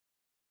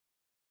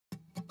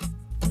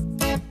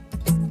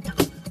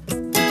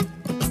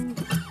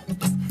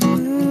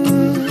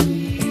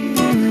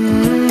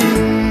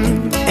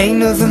Ain't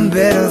nothing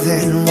better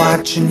than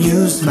watching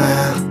you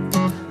smile.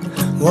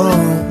 Whoa,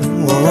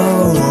 whoa,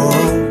 whoa,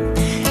 whoa.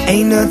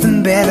 Ain't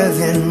nothing better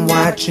than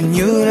watching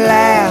you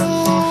laugh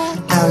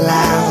out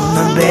loud,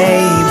 my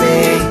baby.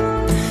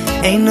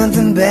 Ain't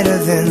nothing better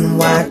than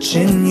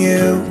watching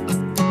you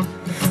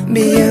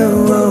be you.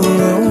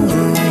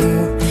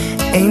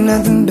 Ain't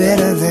nothing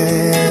better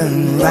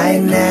than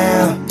right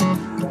now.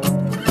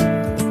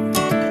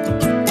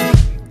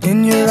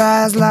 In your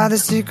eyes lie the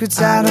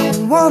secrets I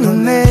don't wanna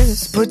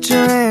miss. Put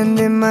your hand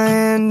in my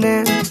hand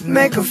and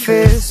make a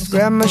fist.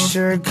 Grab my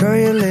shirt, curl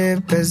your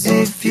lip as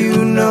if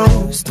you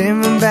know.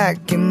 Staring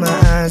back in my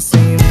eyes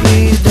saying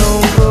please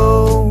don't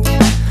go.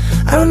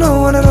 I don't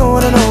know what I know,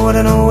 what I know, what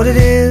I know what it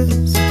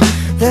is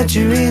that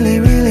you really,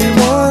 really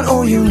want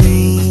or you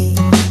need.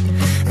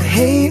 I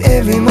hate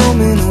every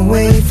moment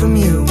away from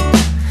you.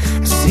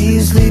 I see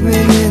you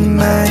sleeping in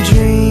my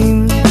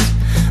dreams.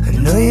 I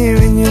know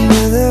you're in your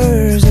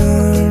mother's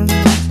arms.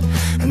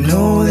 I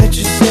know that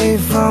you're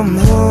safe from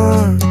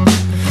harm.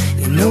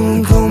 You know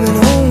I'm coming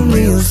home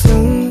real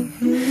soon,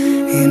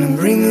 and I'm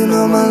bringing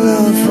all my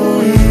love for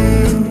you.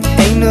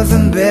 Ain't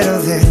nothing better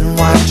than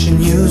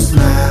watching you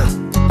smile.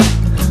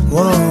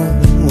 Whoa,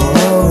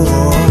 whoa,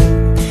 whoa.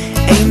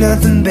 Ain't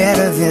nothing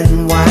better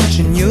than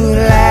watching you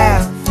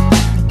laugh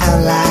out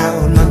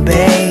loud, my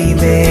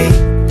baby.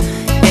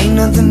 Ain't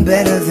nothing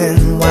better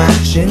than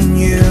watching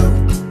you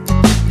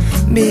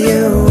be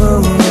you.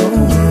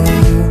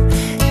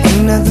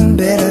 Ain't nothing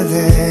better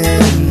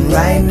than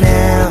right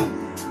now.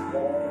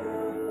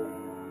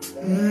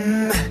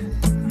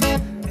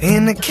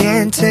 And I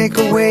can't take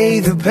away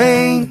the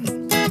pain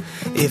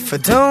if I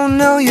don't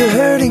know you're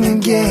hurting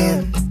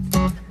again.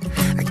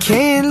 I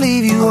can't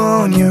leave you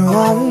on your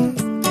own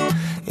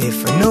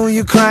if I know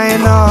you're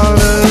crying all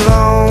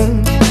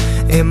alone.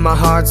 And my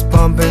heart's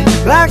pumping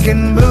black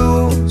and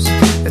blues.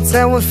 That's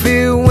how I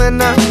feel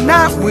when I'm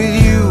not with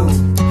you.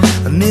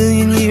 A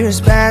million years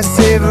pass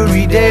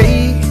every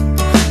day,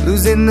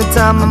 losing the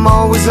time, I'm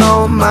always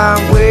on my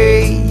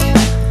way.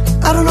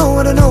 I don't know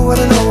what I know, what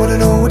I know, what I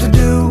know what to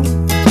do.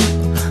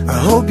 I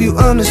hope you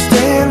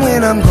understand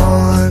when I'm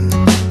gone.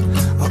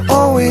 I'll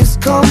always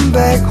come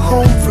back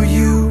home for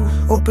you.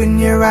 Open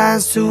your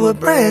eyes to a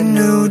brand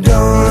new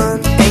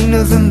dawn. Ain't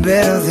nothing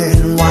better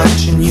than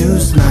watching you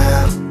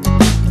smile.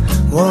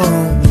 Whoa,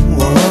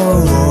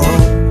 whoa, whoa.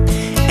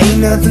 Ain't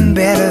nothing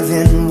better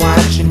than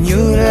watching you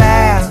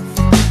laugh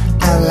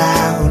out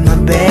loud, my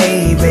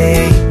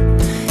baby.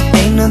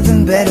 Ain't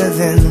nothing better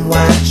than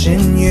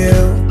watching you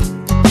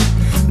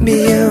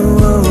be you.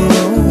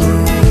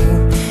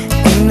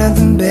 Ain't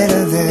nothing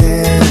better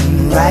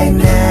than right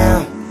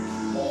now.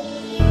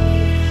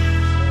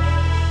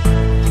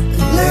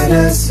 Let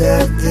us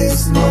have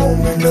this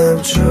moment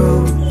of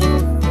truth.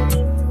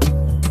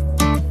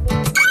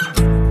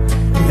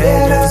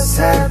 Let us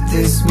have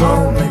this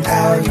moment,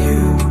 our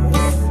youth.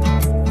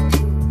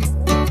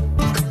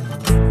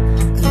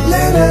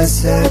 Let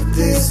us have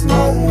this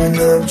moment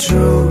of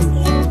truth.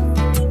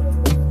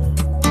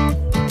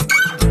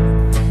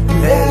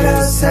 Let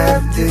us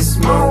have this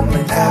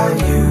moment, our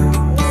youth.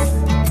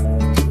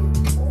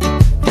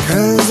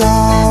 'Cause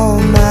all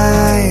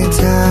my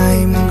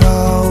time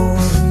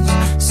goes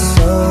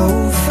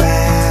so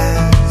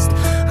fast.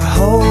 I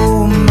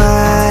hope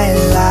my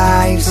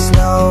life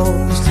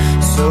slows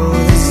so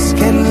this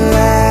can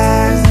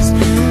last.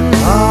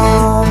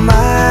 All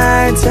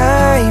my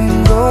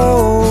time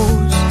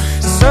goes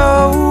so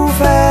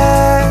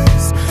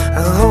fast.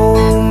 I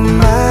hope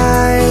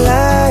my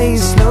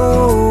life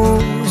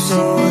slows so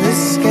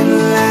this can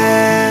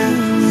last.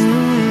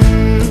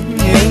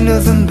 Ain't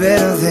nothing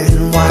better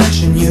than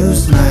watching you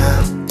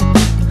smile.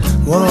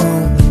 Whoa,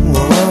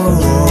 whoa,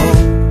 whoa.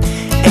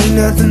 Ain't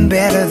nothing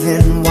better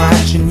than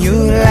watching you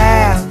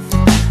laugh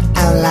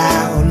out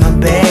loud, my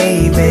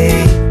baby.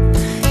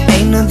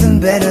 Ain't nothing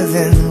better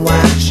than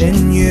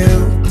watching you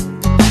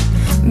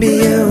be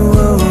you.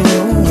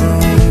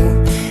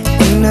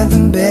 Ain't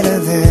nothing better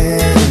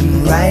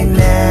than right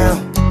now.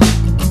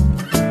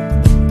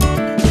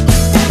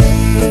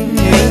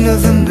 Ain't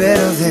nothing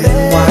better than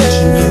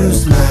watching you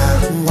smile.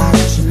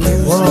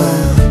 Whoa,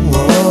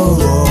 whoa,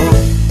 whoa.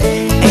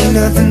 Ain't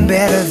nothing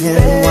better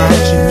than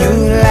watching you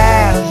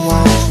laugh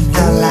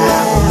out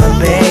loud, my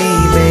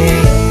baby.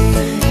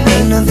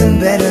 Ain't nothing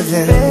better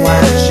than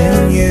watching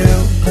you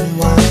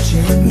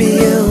be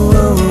you.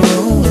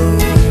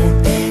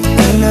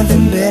 Ain't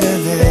nothing better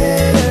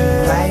than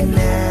right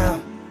now.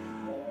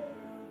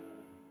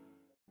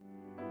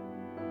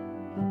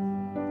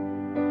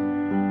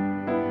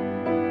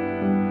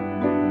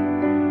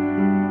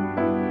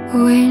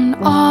 When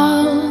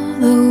all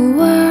the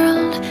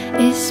world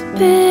is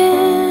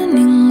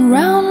spinning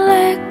round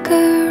like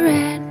a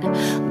red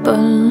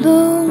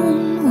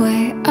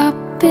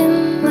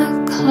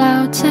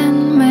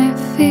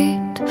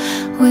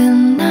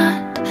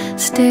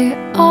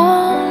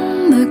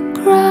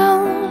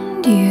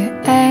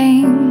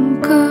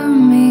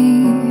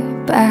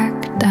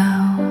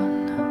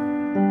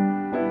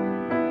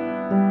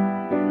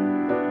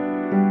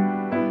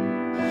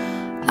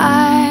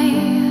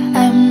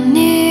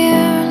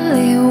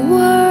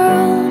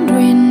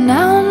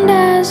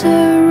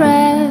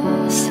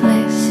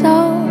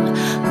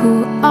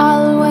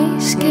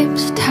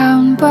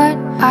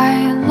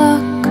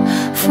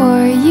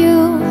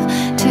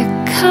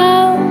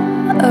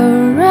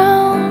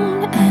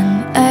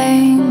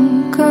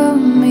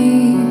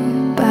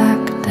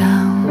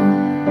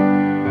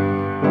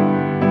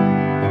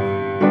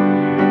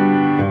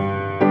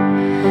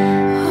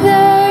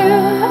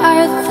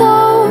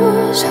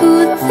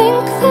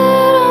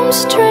I'm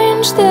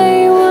strange,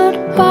 they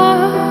would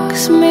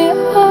box me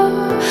up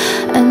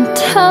and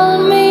tell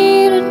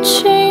me to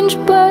change,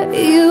 but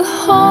you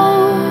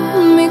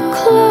hold me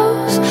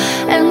close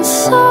and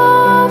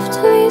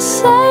softly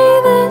say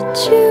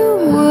that you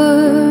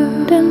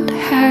wouldn't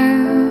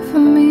have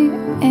me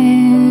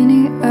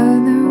any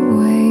other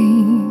way.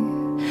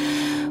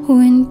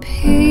 When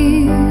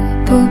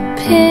people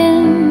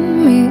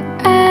pin me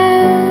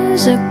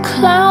as a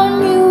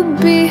clown, you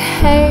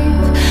behave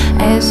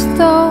as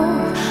though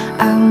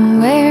I'm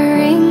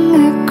wearing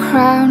a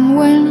crown.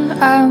 When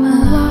I'm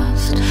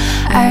lost,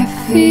 I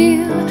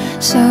feel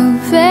so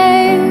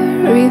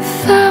very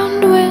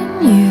found. When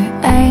you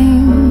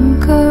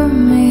anchor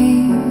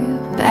me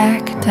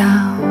back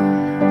down,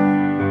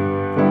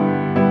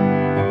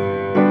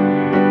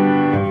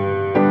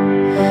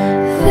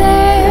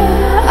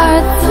 there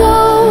are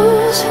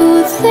those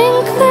who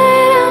think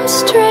that I'm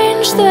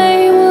strange.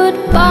 They would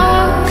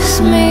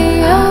box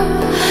me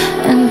up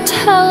and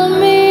tell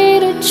me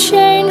to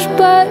change,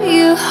 but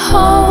you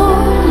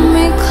hold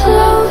me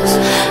close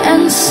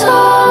and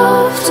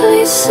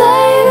softly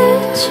say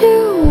that you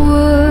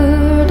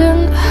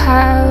wouldn't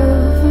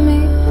have me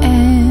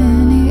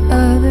any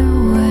other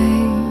way.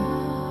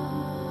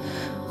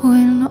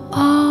 When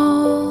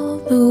all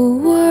the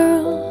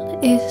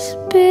world is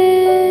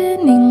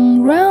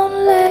spinning round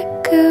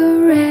like a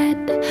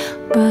red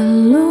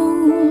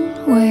balloon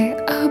way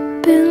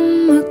up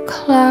in the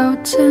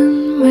clouds,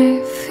 and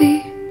my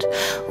feet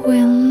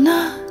will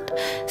not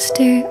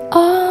stay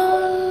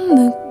on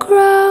the